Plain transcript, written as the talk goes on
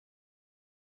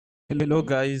Hello,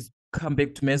 guys. Come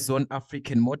back to Maison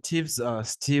African Motives.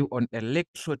 Still on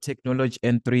Electrotechnology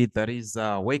N3, that is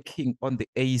working on the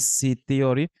AC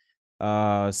theory.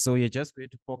 So you're just going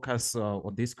to focus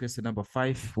on this question number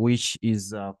 5, which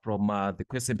is from the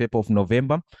question paper of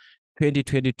November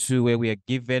 2022, where we are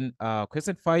given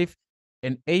question 5.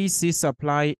 An AC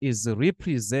supply is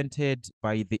represented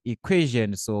by the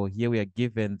equation. So here we are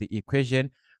given the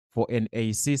equation for an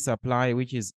AC supply,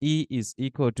 which is E is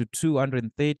equal to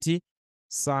 230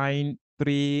 sine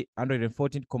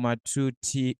 314,2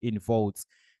 T in volts.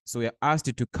 So we are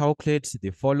asked to calculate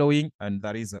the following, and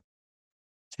that is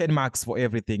 10 marks for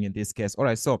everything in this case. All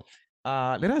right, so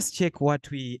let us check what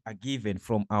we are given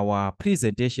from our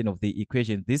presentation of the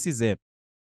equation. This is a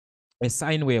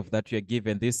sine wave that we are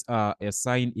given. This a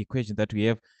sine equation that we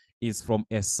have is from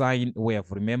a sine wave.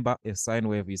 Remember, a sine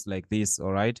wave is like this,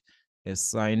 all right? A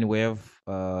sine wave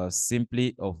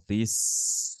simply of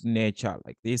this nature,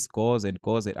 like this, goes and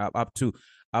goes and up to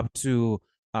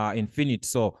infinite.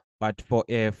 So but for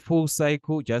a full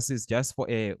cycle, just for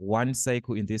a one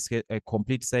cycle, in this case a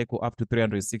complete cycle up to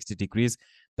 360 degrees,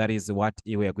 that is what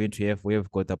we are going to have. We've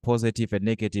got the positive and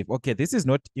negative. Okay, this is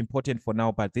not important for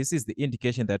now, but this is the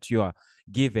indication that you are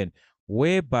given,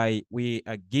 whereby we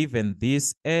are given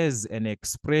this as an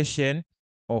expression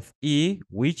of E,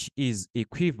 which is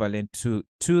equivalent to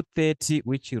 230,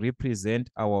 which represent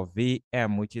our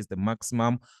VM, which is the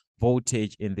maximum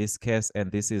voltage in this case,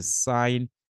 and this is sine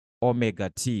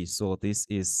omega t. So this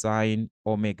is sine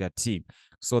omega t.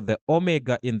 So the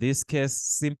omega in this case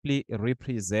simply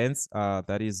represents,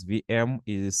 that is VM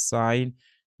is sine.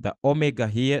 The omega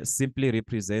here simply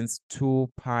represents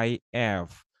 2 pi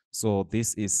f. So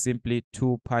this is simply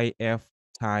 2 pi f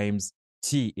times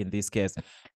t in this case.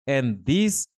 And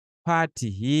this part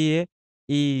here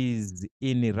is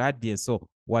in radians. So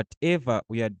whatever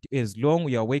we are, as long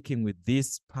we are working with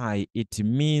this pi, it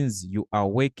means you are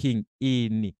working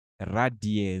in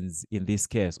radians in this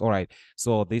case. All right,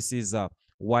 so this is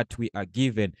what we are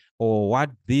given, or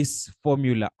what this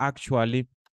formula actually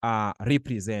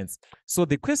represents. So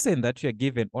the question that we are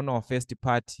given on our first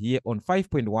part here on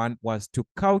 5.1 was to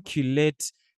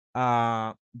calculate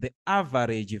the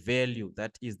average value.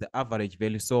 That is the average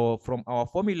value. So from our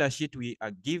formula sheet, we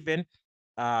are given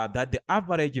that the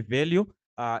average value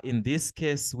in this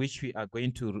case, which we are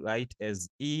going to write as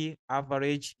E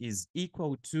average, is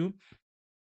equal to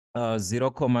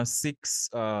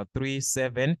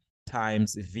 0.637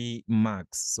 times V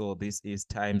max. So this is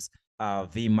times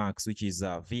V max, which is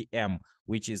VM,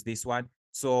 which is this one.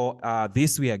 So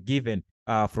this we are given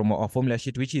from our formula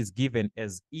sheet, which is given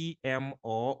as EM,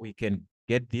 or we can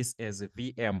get this as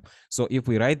VM. So if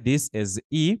we write this as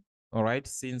E, all right,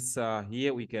 since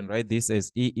here we can write this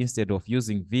as E instead of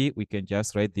using V, we can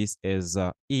just write this as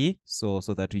E, so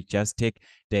that we just take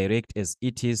direct as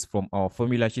it is from our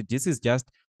formula sheet. This is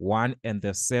just one and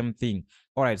the same thing.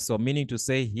 All right, so meaning to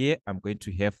say here, I'm going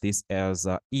to have this as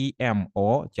EM,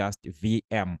 or just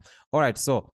VM. All right,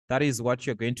 so that is what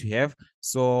you're going to have.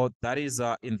 So that is,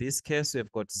 in this case,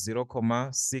 we've got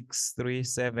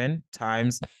 0.637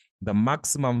 times the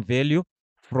maximum value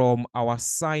from our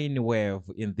sine wave,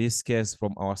 in this case,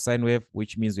 from our sine wave,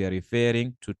 which means we are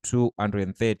referring to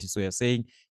 230. So you're saying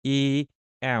the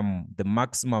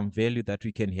maximum value that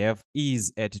we can have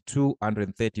is at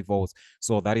 230 volts.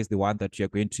 So that is the one that you're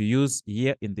going to use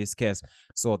here in this case.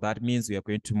 So that means we are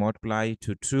going to multiply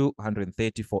to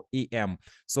 230 for EM.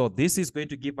 So this is going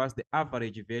to give us the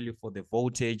average value for the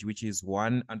voltage, which is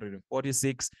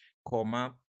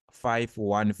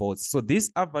 146.51 volts. So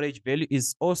this average value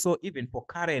is also even for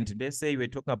current. Let's say we're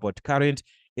talking about current,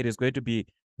 it is going to be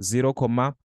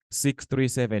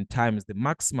 0.637 times the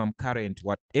maximum current,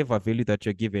 whatever value that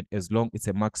you're given, as long it's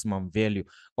a maximum value.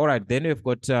 All right, then we've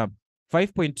got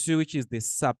 5.2, which is the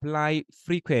supply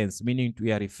frequency, meaning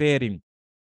we are referring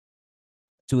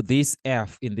to this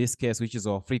F in this case, which is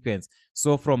our frequency.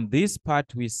 So from this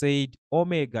part, we said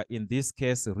omega in this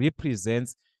case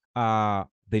represents the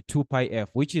 2 pi f,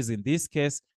 which is in this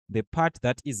case, the part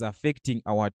that is affecting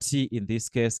our T in this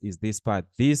case is this part.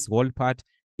 This whole part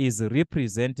is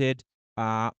represented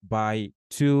by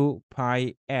 2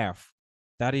 pi f.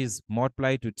 That is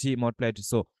multiplied to T multiplied to,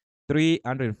 so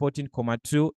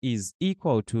 314.2 is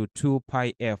equal to 2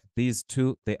 pi f. These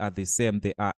two, they are the same,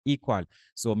 they are equal.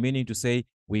 So meaning to say,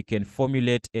 we can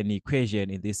formulate an equation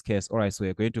in this case. All right, so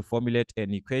we're going to formulate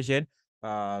an equation.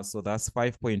 So that's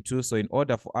 5.2. So in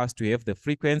order for us to have the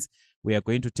frequency, we are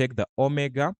going to take the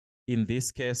omega in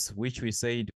this case, which we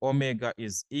said omega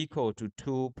is equal to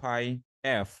 2 pi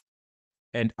f.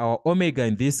 And our omega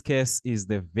in this case is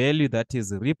the value that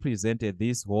is represented,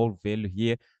 this whole value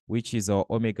here, which is our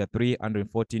omega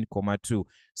 314,2.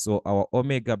 So our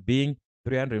omega being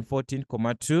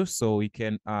 314,2. So we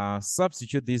can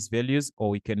substitute these values, or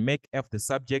we can make F the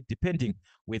subject depending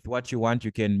with what you want.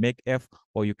 You can make F,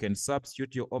 or you can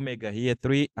substitute your omega here.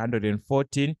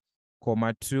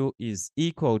 314,2 is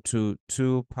equal to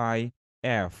 2 pi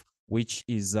F, which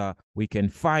is, we can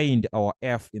find our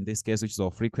F in this case, which is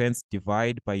our frequency,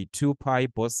 divide by 2 pi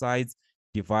both sides,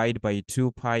 divide by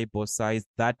 2 pi both sides.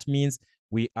 That means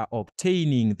we are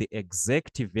obtaining the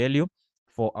exact value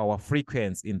for our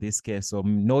frequency in this case. So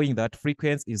knowing that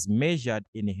frequency is measured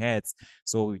in hertz,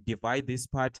 so we divide this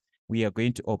part, we are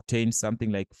going to obtain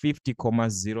something like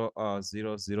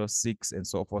 50,006 and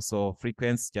so forth. So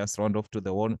frequency, just round off to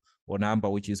the one or number,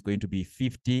 which is going to be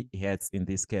 50 hertz in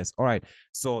this case. All right,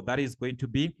 so that is going to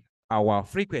be our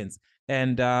frequency.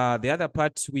 And the other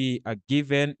part we are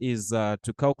given is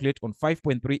to calculate on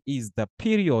 5.3 is the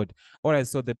period. All right,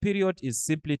 so the period is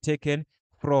simply taken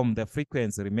from the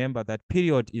frequency. Remember that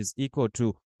period is equal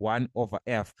to 1 over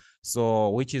f. So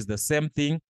which is the same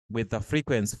thing with the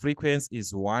frequency. Frequency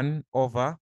is 1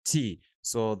 over t.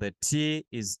 So the t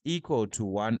is equal to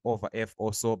 1 over f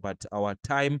also, but our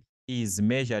time is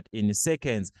measured in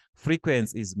seconds.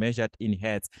 Frequency is measured in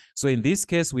hertz. So in this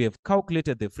case, we have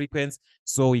calculated the frequency,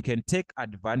 so we can take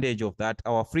advantage of that.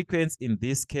 Our frequency in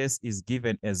this case is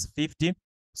given as 50.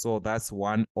 So that's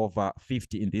 1 over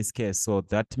 50 in this case. So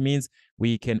that means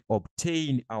we can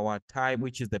obtain our time,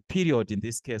 which is the period in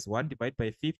this case. 1 divided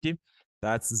by 50,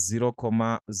 that's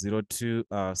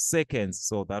 0.02 seconds.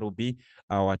 So that will be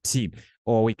our t.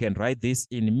 Or we can write this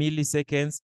in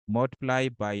milliseconds, multiply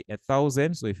by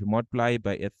 1,000. So if you multiply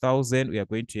by 1,000, we are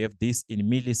going to have this in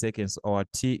milliseconds. Our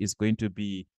t is going to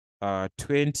be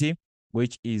 20,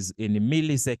 which is in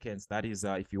milliseconds. That is,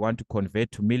 if you want to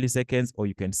convert to milliseconds, or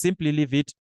you can simply leave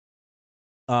it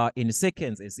in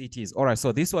seconds as it is. All right,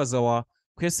 so this was our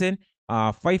question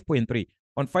 5.3.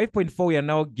 On 5.4, we are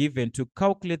now given to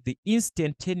calculate the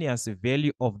instantaneous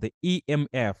value of the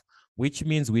EMF, which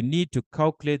means we need to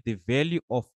calculate the value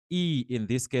of E in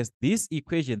this case. This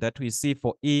equation that we see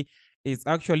for E is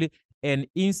actually an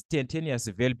instantaneous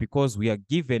value because we are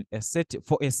given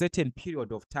for a certain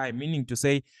period of time, meaning to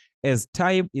say as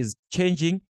time is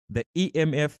changing, the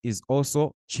EMF is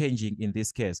also changing in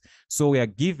this case. So we are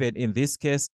given in this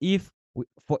case, if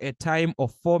for a time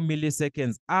of 4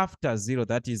 milliseconds after 0,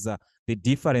 that is the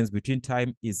difference between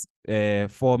time is 4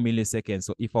 milliseconds.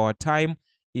 So if our time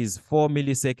is 4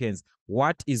 milliseconds,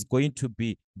 what is going to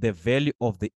be the value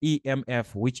of the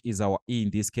EMF, which is our E in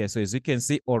this case? So as you can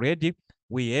see already,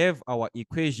 we have our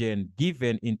equation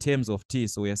given in terms of T.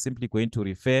 So we are simply going to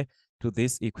refer to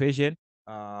this equation.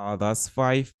 That's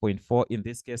 5.4 in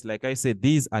this case. Like I said,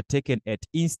 these are taken at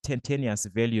instantaneous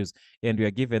values, and we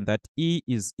are given that E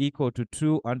is equal to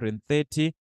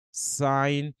 230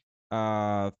 sine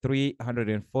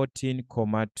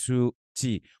 314,2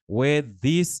 t, where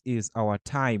this is our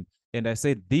time. And I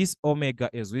said this omega,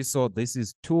 as we saw, this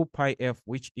is 2 pi f,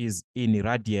 which is in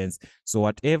radians. So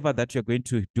whatever that you're going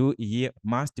to do here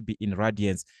must be in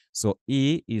radians. So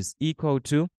E is equal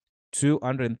to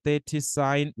 230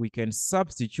 sine. We can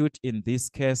substitute in this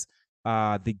case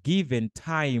the given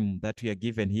time that we are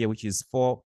given here, which is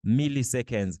 4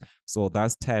 milliseconds. So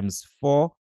that's times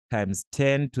 4 times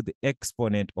 10 to the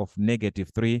exponent of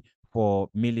 -3 for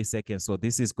milliseconds. So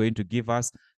this is going to give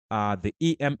us the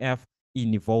EMF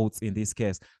in volts in this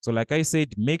case. So like I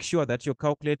said, make sure that your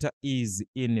calculator is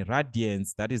in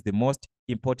radians. That is the most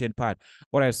important part.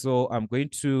 All right, so I'm going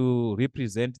to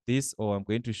represent this, or I'm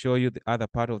going to show you the other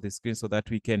part of the screen so that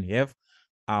we can have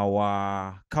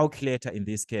our calculator in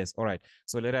this case. All right,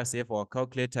 so let us have our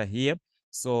calculator here.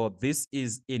 So this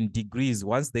is in degrees.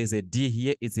 Once there's a D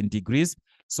here, it's in degrees.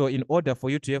 So in order for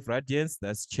you to have radians,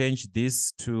 let's change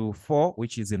this to 4,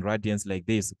 which is in radians like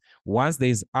this. Once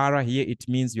there's R here, it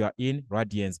means you are in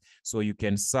radians. So you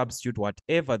can substitute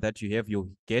whatever that you have,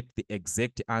 you get the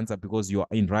exact answer because you are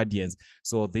in radians.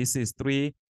 So this is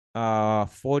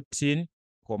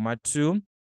 314,2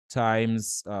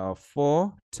 times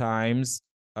 4 times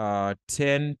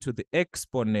 10 to the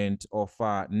exponent of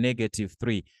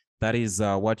 -3. That is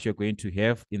what you're going to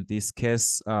have in this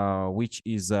case, which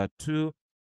is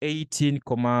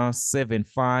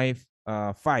 218,755.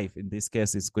 In this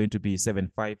case, it's going to be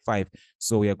 755.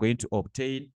 So we are going to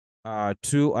obtain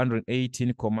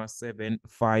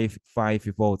 218,755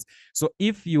 volts. So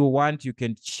if you want, you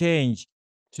can change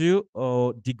to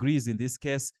degrees in this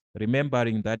case,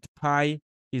 remembering that pi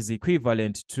is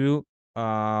equivalent to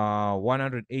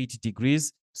 180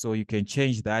 degrees. So you can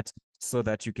change that so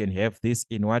that you can have this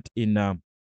in what? In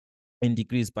in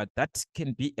degrees, but that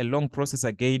can be a long process.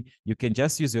 Again, you can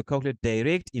just use your calculator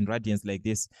direct in radians like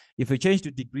this. If you change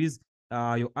to degrees,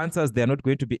 your answers, they're not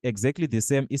going to be exactly the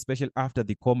same, especially after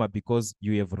the comma, because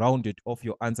you have rounded off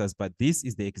your answers. But this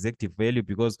is the exact value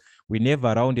because we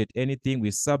never rounded anything.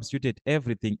 We substituted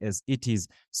everything as it is.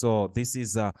 So this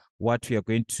is what we are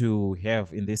going to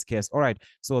have in this case. All right.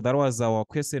 So that was our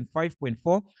question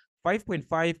 5.4.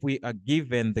 5.5, we are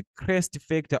given the crest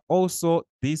factor. Also,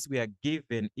 this we are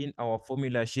given in our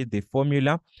formula sheet, the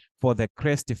formula for the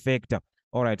crest factor.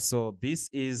 All right, so this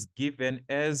is given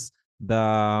as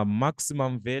the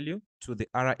maximum value to the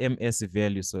RMS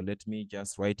value. So let me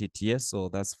just write it here. So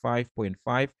that's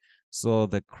 5.5. So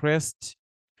the crest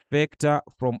factor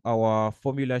from our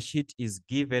formula sheet is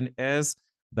given as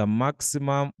the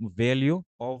maximum value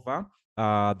over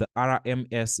the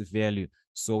RMS value.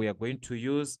 So we are going to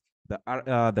use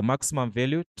the maximum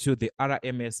value to the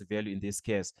RMS value in this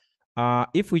case.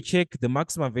 If we check, the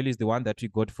maximum value is the one that we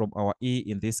got from our E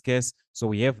in this case. So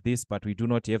we have this, but we do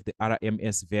not have the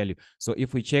RMS value. So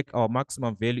if we check, our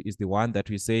maximum value is the one that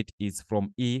we said is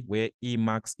from E, where E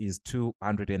max is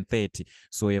 230.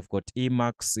 So we have got E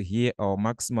max here. Our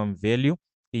maximum value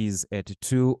is at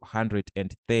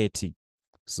 230.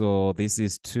 So this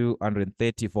is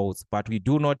 230 volts, but we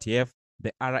do not have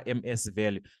the RMS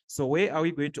value. So where are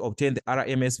we going to obtain the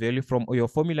RMS value from? Your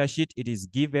formula sheet, it is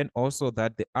given also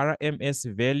that the RMS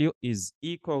value is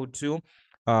equal to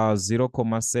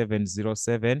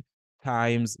 0.707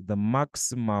 times the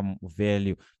maximum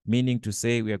value, meaning to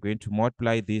say we are going to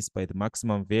multiply this by the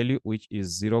maximum value, which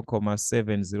is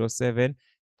 0.707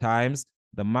 times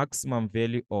the maximum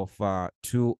value of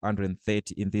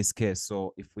 230 in this case.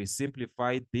 So if we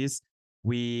simplify this,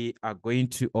 we are going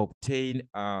to obtain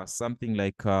something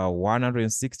like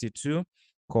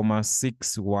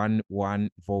 162.611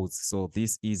 volts. So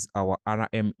this is our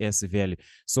RMS value.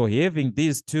 So having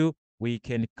these two, we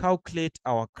can calculate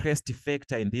our crest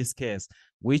factor in this case,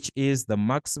 which is the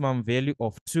maximum value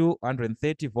of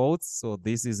 230 volts. So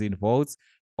this is in volts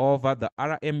over the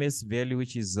RMS value,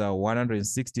 which is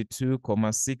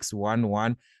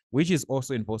 162.611, which is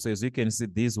also in volts. So as you can see,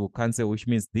 this will cancel, which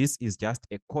means this is just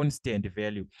a constant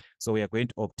value. So we are going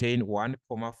to obtain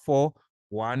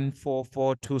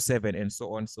 1,41427 and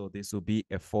so on. So this will be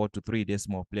a 4 to 3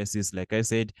 decimal places. Like I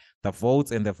said, the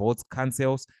volts and the volts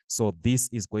cancels. So this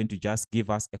is going to just give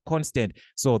us a constant.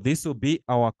 So this will be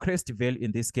our crest value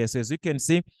in this case. So as you can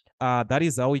see, that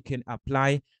is how we can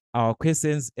apply our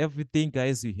questions. Everything,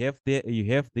 guys, you have there, you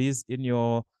have this in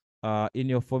your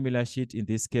formula sheet. In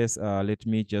this case, let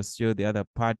me just show the other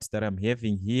parts that I'm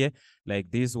having here,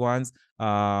 like these ones,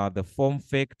 the form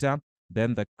factor,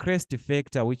 then the crest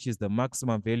factor, which is the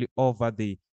maximum value over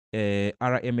the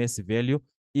RMS value.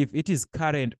 If it is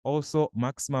current, also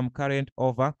maximum current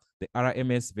over the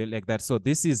RMS value, like that. So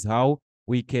this is how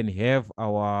we can have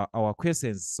our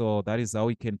questions. So that is how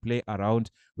we can play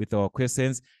around with our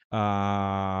questions.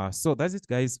 So that's it,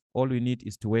 guys. All we need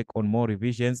is to work on more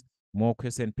revisions, more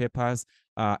question papers,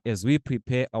 as we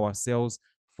prepare ourselves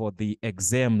for the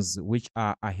exams which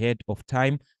are ahead of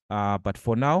time. But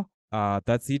for now,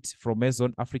 that's it from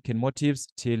Maison African Motives.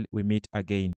 Till we meet again.